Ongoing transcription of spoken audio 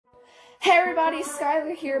Hey everybody,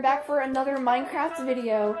 Skylar here, back for another Minecraft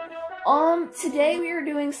video. Today we are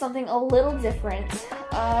doing something a little different.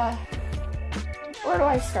 Where do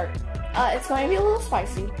I start? It's going to be a little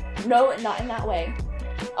spicy. No, not in that way.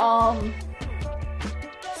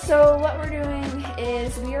 So what we're doing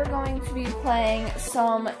is we are going to be playing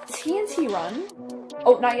some TNT Run.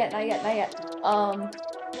 Oh, not yet. Oh,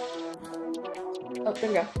 there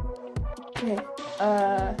we go. Okay,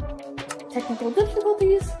 technical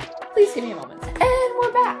difficulties. Please give me a moment. And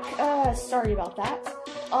we're back. Sorry about that.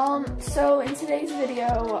 So in today's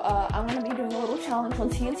video, I'm going to be doing a little challenge on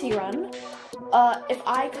TNT Run.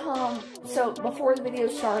 So before the video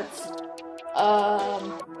starts,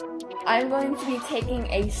 I'm going to be taking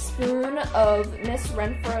a spoon of Miss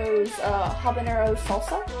Renfro's Habanero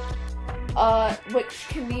salsa, which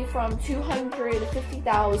can be from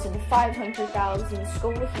 250,000 to 500,000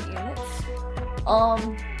 Scoville heat units.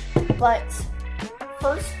 But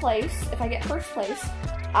first place, if I get first place,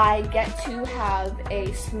 I get to have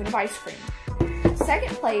a spoon of ice cream.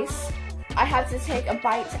 Second place, I have to take a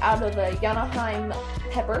bite out of a Anaheim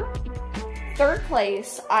pepper. Third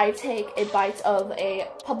place, I take a bite of a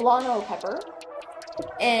Pablano pepper.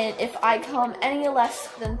 And if I come any less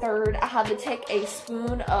than third, I have to take a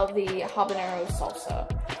spoon of the Habanero salsa.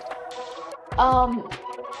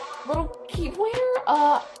 Little key pointer,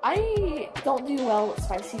 I don't do well with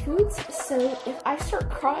spicy foods, so if I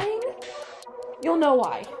start crying, you'll know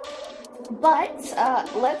why. But,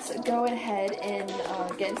 let's go ahead and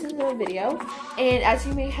get into the video. And as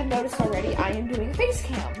you may have noticed already, I am doing a face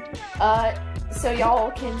cam. So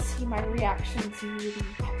y'all can see my reaction to the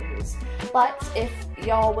peppers. But if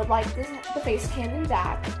y'all would like the face cam in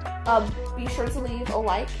back, be sure to leave a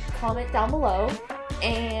like, comment down below,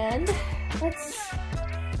 and let's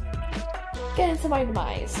get into my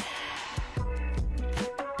demise.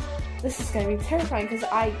 This is going to be terrifying because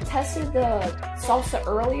I tested the salsa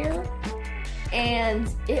earlier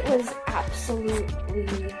and it was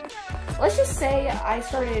absolutely, let's just say I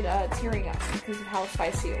started tearing up because of how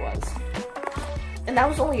spicy it was. And that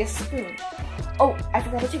was only a spoon. Oh, I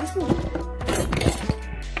forgot to take a spoon.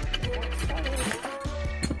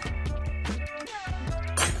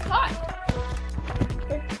 Hot.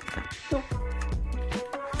 Okay. Cool.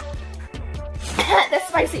 That's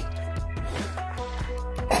spicy.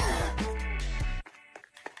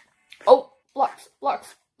 Oh, blocks.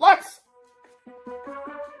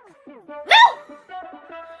 No!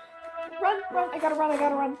 Run, I gotta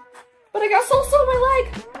run. But I got salsa on my leg.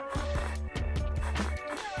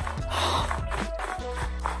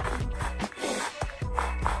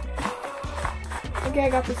 Okay, I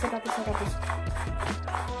got this. Okay.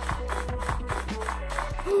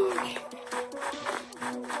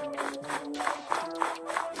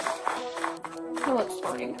 My lip's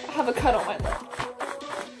burning. I have a cut on my lip.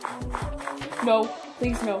 No,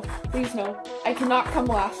 please no. I cannot come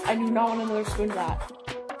last. I do not want another spoon of that.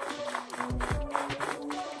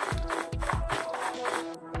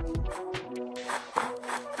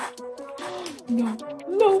 No!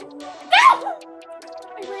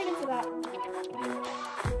 I ran into that.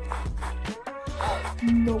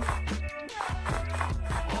 No.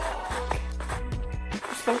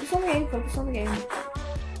 Just focus on the game.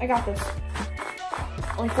 I got this.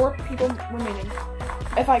 Only 4 people remaining.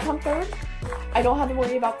 If I come third, I don't have to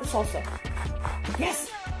worry about the salsa. Yes!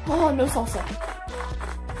 Oh, no salsa.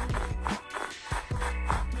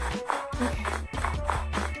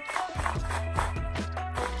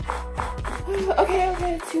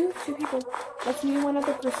 Okay, two people. That's me and one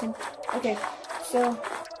other person. Okay, so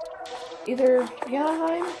either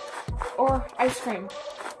Anaheim or ice cream.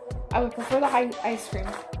 I would prefer the ice cream.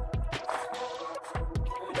 No!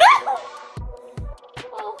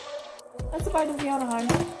 Oh, that's a bite of the Anaheim.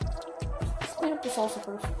 Let's clean up the salsa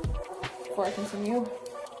first before I continue.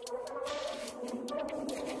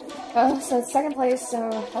 So it's second place, so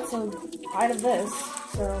that's a bite of this,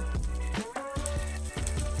 so.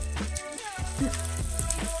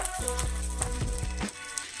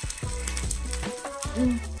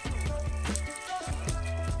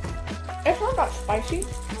 It's not that spicy.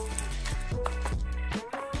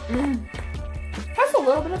 Has a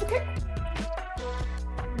little bit of a kick,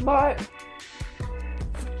 but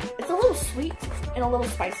it's a little sweet and a little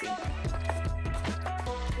spicy.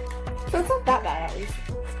 So it's not that bad, at least.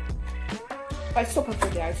 But I still prefer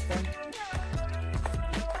the ice cream.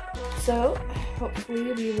 So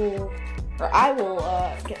hopefully we will, or I will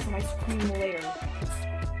get some ice cream later.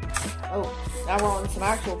 Oh, now we're on some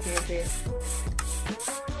actual TNT.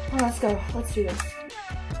 Oh, let's go. Let's do this.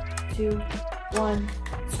 2, 1,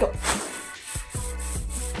 let's go.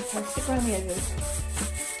 Try to stick around the edges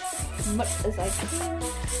as much as I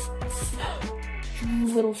can.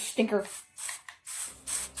 little stinker.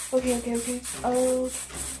 Okay. Oh.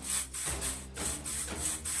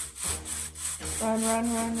 Run.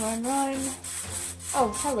 Oh,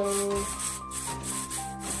 hello.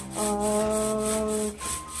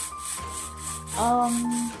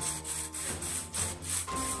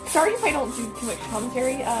 Sorry if I don't do too much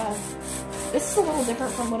commentary. This is a little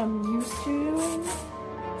different from what I'm used to doing.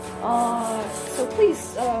 So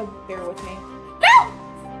please, bear with me. No!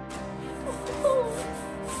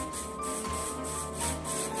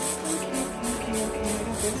 Okay, I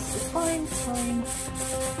got this. It's fine.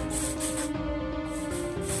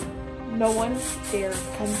 No one dare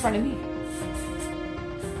come in front of me.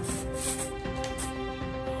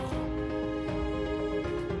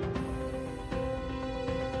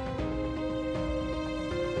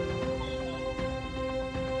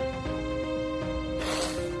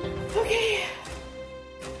 Okay.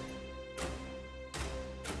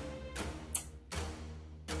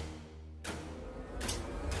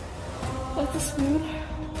 Let the spoon.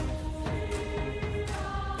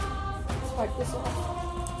 Let's wipe this off.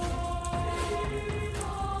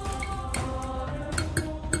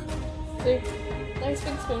 See? Nice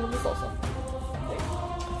big spoon of the salsa.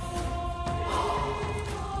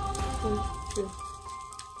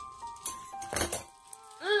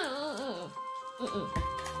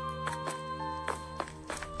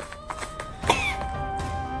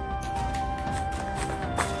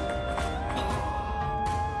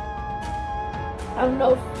 I don't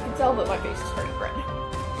know if you can tell, but my face is turning red.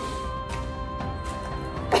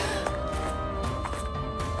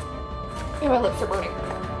 And my lips are burning.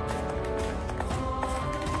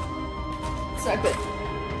 It's not good.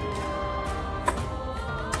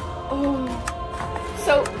 Oh.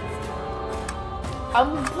 So,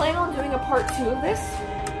 I'm planning on doing a part 2 of this,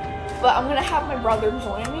 but I'm gonna have my brother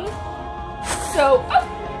join me. So,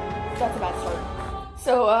 that's a bad start.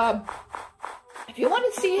 So, if you want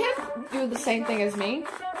to see him do the same thing as me,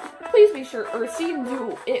 please be sure, or see him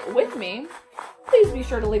do it with me, please be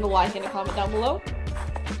sure to leave a like and a comment down below.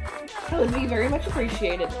 That would be very much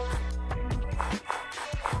appreciated.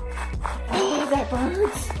 Oh, that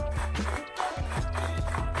burns.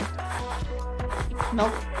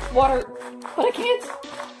 Milk, water, but I can't.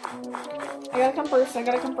 I gotta come first, Make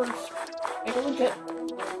it legit.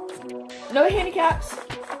 No handicaps.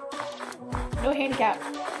 No handicap.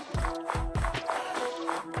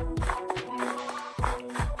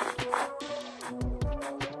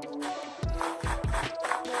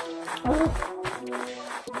 Oh.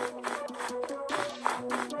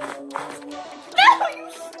 No, you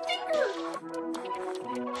stinker!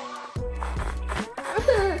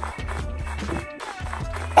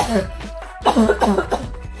 I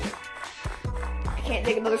can't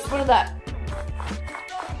take another spoon of that.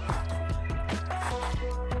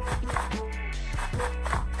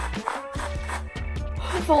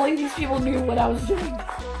 If only these people knew what I was doing.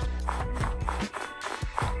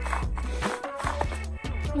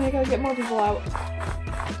 I gotta get more people out.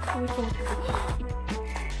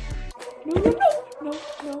 No.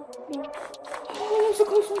 Oh, that was a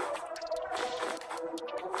close one.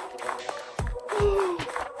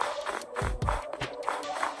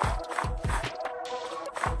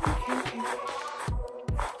 Okay.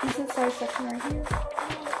 Is this size section right here?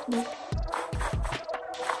 No.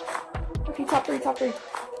 Okay, top three.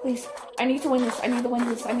 Please. I need to win this. No!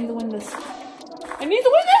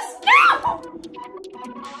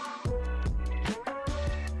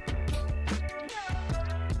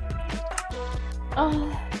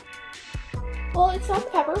 Well, it's not the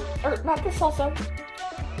pepper, or not the salsa,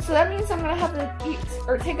 so that means I'm gonna have to eat,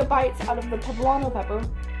 or take a bite out of the Pablano pepper,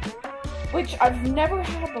 which I've never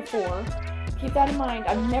had before. Keep that in mind,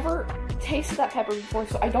 I've never tasted that pepper before,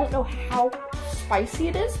 so I don't know how spicy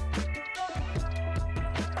it is.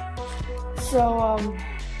 So,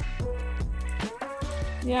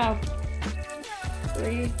 yeah.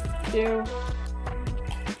 3, 2.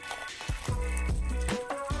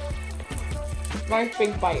 Nice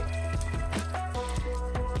big bite.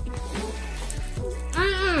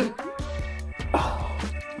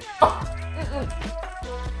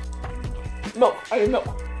 Milk. I need milk.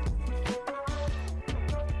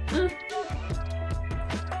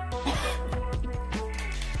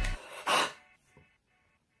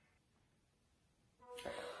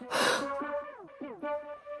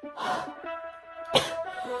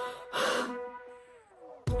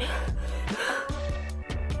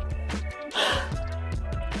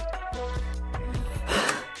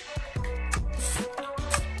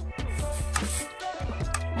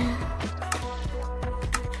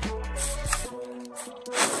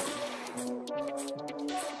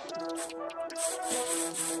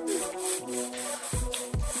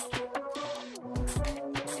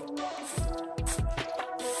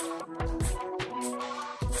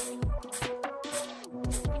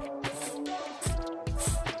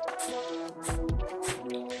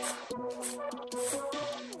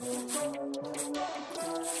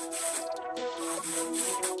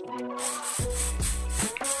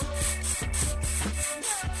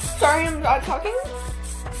 sorry I'm not talking.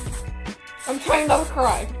 I'm trying not to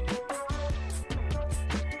cry.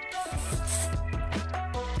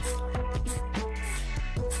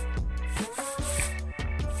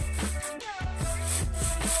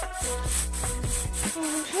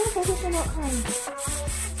 I'm trying to focus on not crying.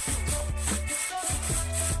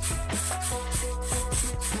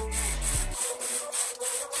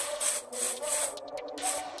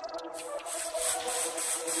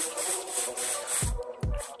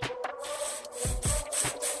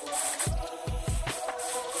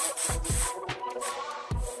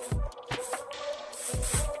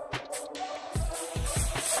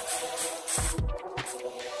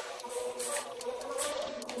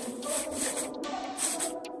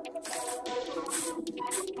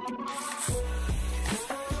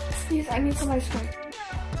 Please, I need some ice cream.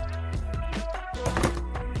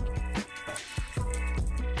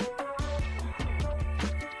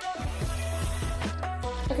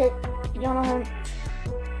 Okay, Anaheim.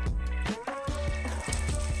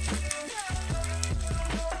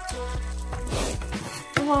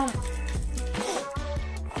 Come on.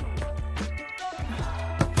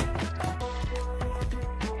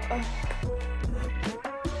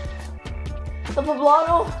 The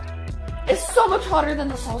Pablano is so much hotter than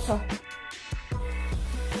the salsa.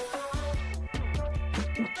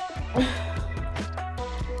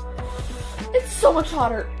 It's so much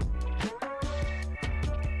hotter.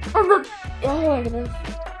 Oh my goodness.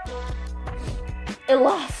 It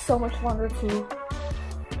lasts so much longer too.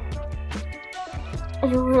 I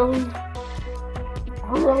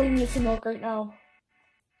really need some milk right now.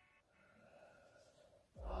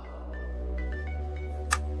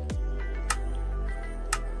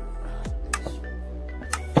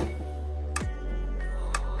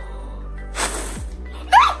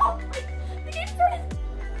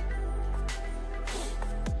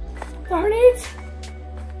 Darn it!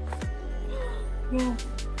 No.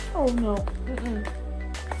 Oh no.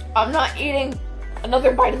 I'm not eating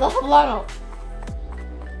another bite of the Habanero.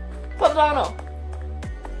 Pablano.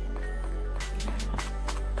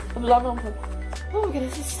 Pablano. Oh my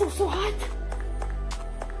goodness, it's still so hot.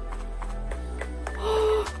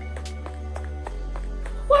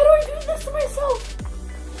 Why do I do this to myself?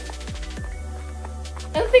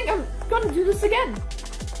 I think I'm gonna do this again.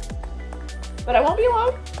 But I won't be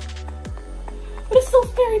alone. But it's still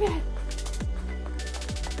very bad.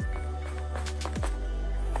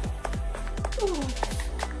 Oh,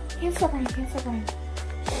 can't stop running, can't stop running.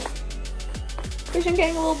 Vision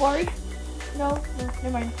getting a little blurry. No, never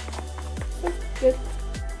mind. Good.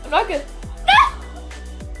 I'm not good. No!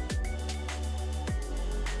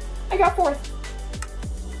 I got fourth.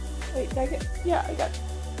 Wait, did I get? Yeah, I got.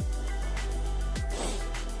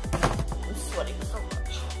 I'm sweating so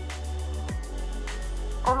much.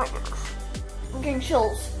 Oh my goodness. I'm getting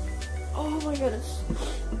chills. Oh my goodness.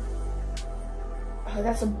 Oh,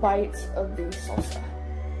 that's a bite of the salsa.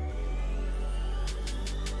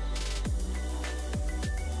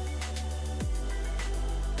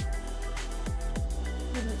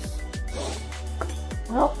 Goodness.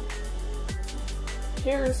 Well,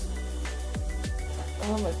 cheers.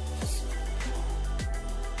 Oh my goodness.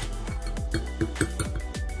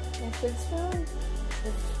 Next big spoon.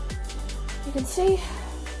 If you can see.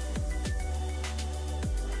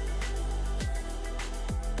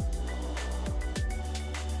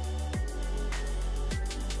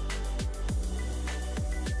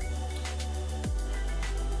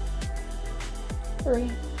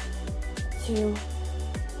 Three, two,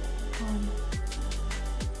 one.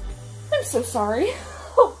 I'm so sorry.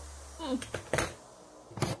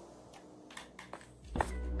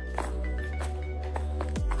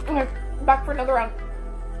 Okay, back for another round.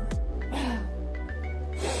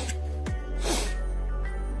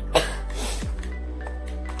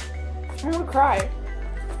 I'm gonna cry.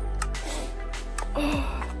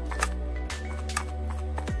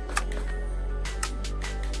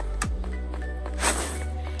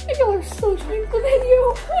 Y'all are so trying the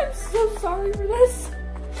video. I'm so sorry for this.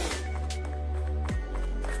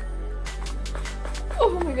 Oh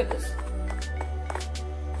my goodness.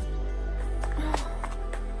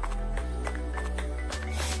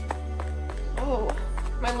 Oh,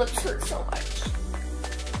 my lips hurt so much.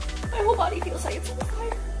 My whole body feels like it's on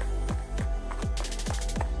fire.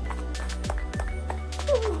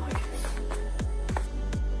 Oh my goodness.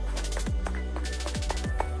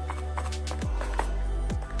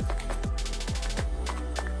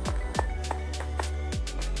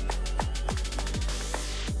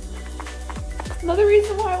 Another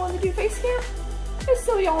reason why I want to do face cam is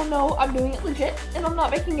so y'all know I'm doing it legit and I'm not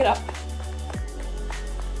making it up.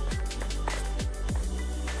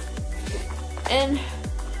 And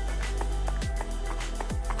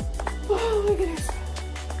Oh my goodness.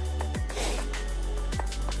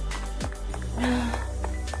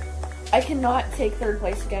 I cannot take third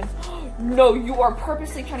place again. No, you are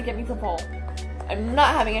purposely trying to get me to fall. I'm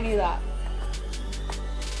not having any of that.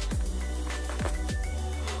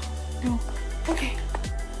 No. Okay.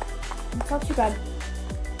 It's not too bad.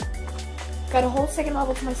 Got a whole second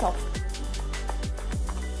level to myself.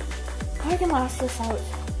 I can last this out.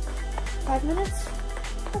 5 minutes?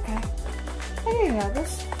 Okay. I think I got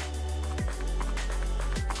this.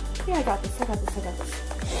 Yeah, I got this. I got this. I got this.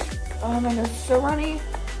 Oh, my nose is so runny.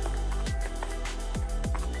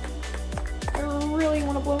 I really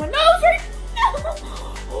want to blow my nose right now.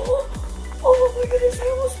 Oh my goodness, I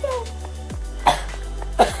almost fell.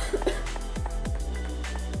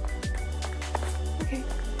 Okay.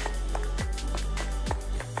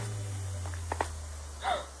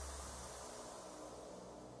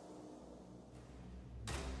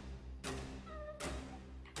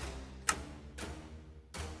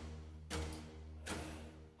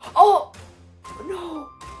 Oh no!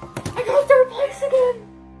 I got third place again!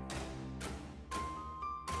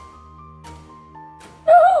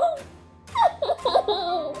 No!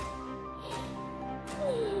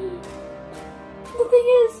 The thing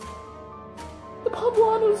is, the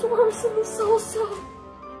Pablano's worse than the salsa.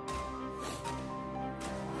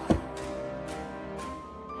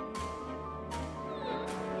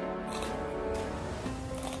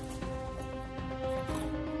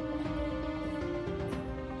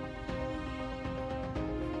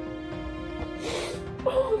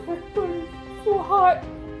 Oh my god, it's so hot.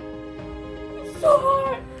 It's so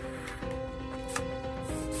hot.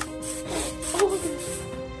 Oh my goodness.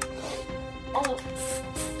 Oh,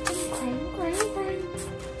 I'm crying.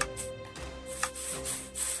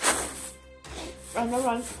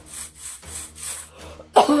 Run.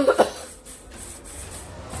 Come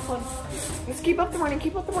on. Let's keep up the running,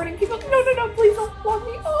 keep up. No, please don't block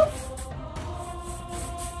me off.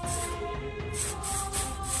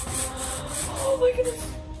 Oh my goodness.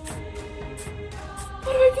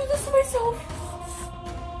 Why do I do this to myself?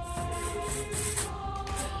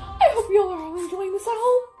 I hope y'all are all enjoying this at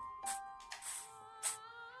home.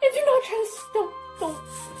 And do not try to, don't.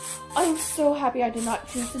 I'm so happy I did not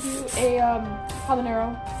choose to do a,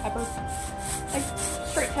 habanero pepper. Like,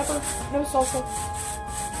 straight pepper, no salsa.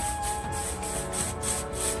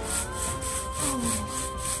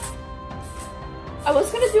 I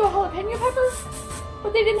was gonna do a jalapeno pepper,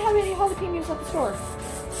 but they didn't have any jalapenos at the store.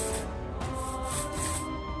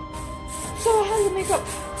 So I had to make up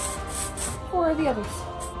for the others.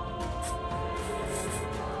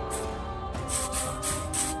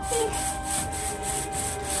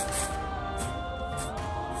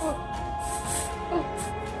 Oh.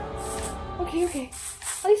 Okay.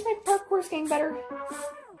 At least my parkour's getting better.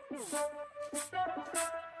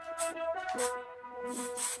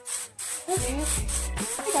 Okay.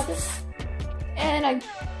 I got this. And I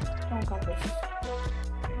don't got this.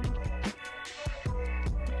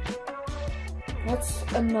 That's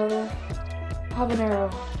another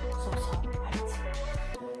habanero salsa.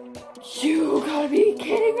 You gotta be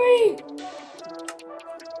kidding me!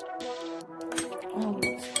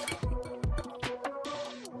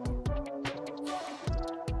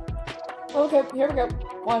 Oh, okay, here we go.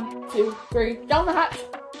 1, 2, 3, down the hatch.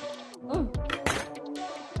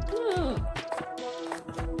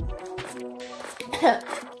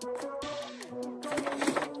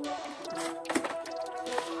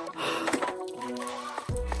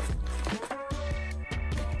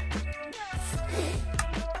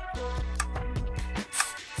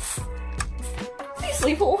 Please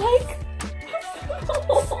leave a like.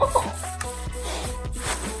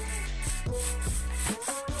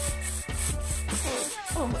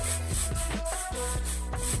 Oh my.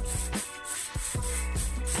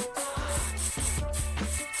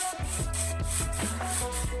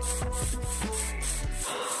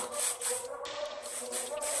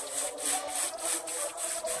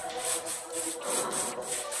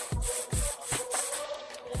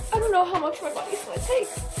 I don't know how much my body's gonna take.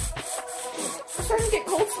 I'm starting to get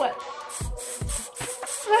cold sweat.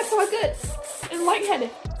 And that's not good. And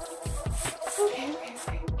lightheaded. Okay.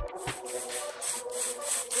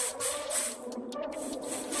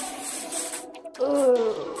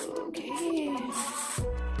 Okay.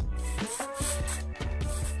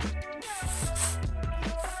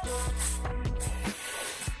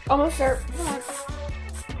 Almost there. Come on.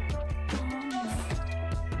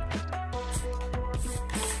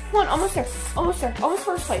 Come on, almost there. Almost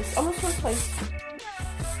first place.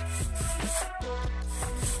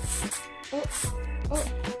 Oh.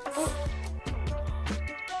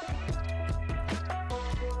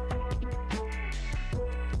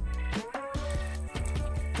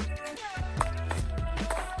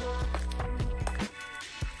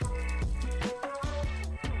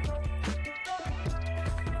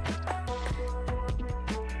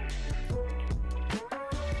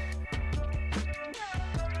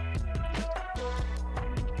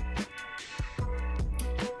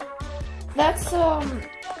 That's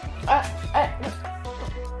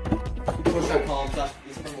What's that called?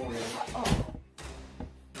 It's memorial.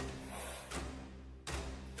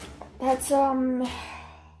 That's another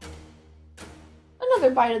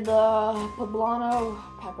bite of the Pablano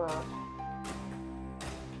pepper.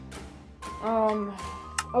 Oh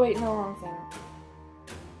wait, no, wrong thing.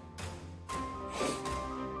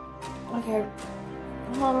 Okay,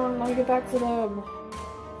 hold on, let me get back to the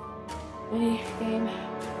mini game.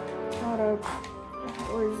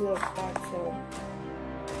 Where's the back to?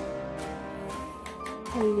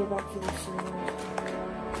 How do you get back to the scene?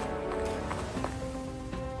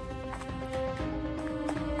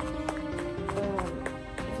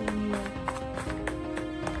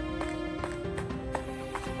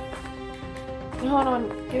 Hold on,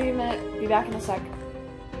 give me a minute, be back in a sec.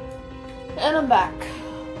 And I'm back.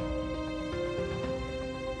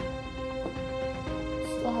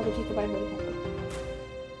 Still have to take a bite of the pepper.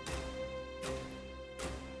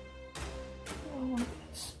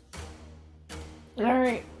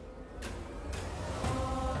 Alright.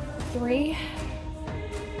 3,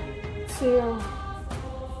 2,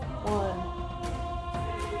 1.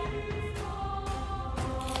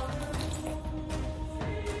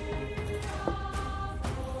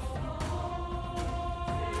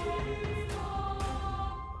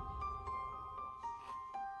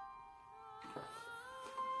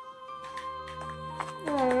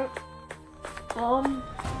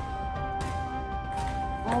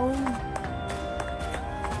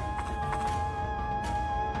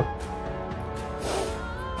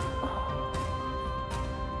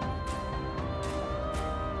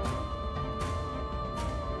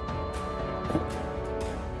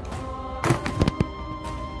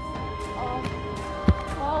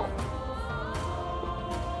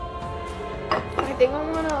 I think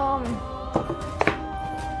I'm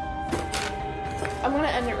gonna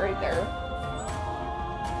end it right there.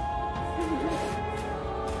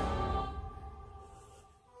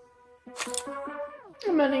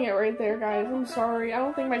 I'm ending it right there, guys. I'm sorry. I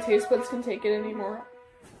don't think my taste buds can take it anymore.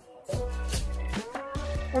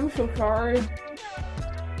 I'm so sorry.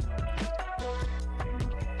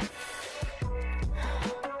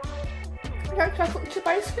 I got chocolate chip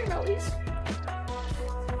ice cream at least.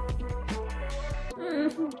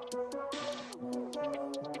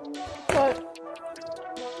 But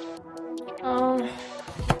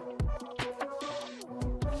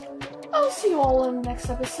I'll see you all in the next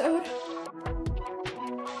episode.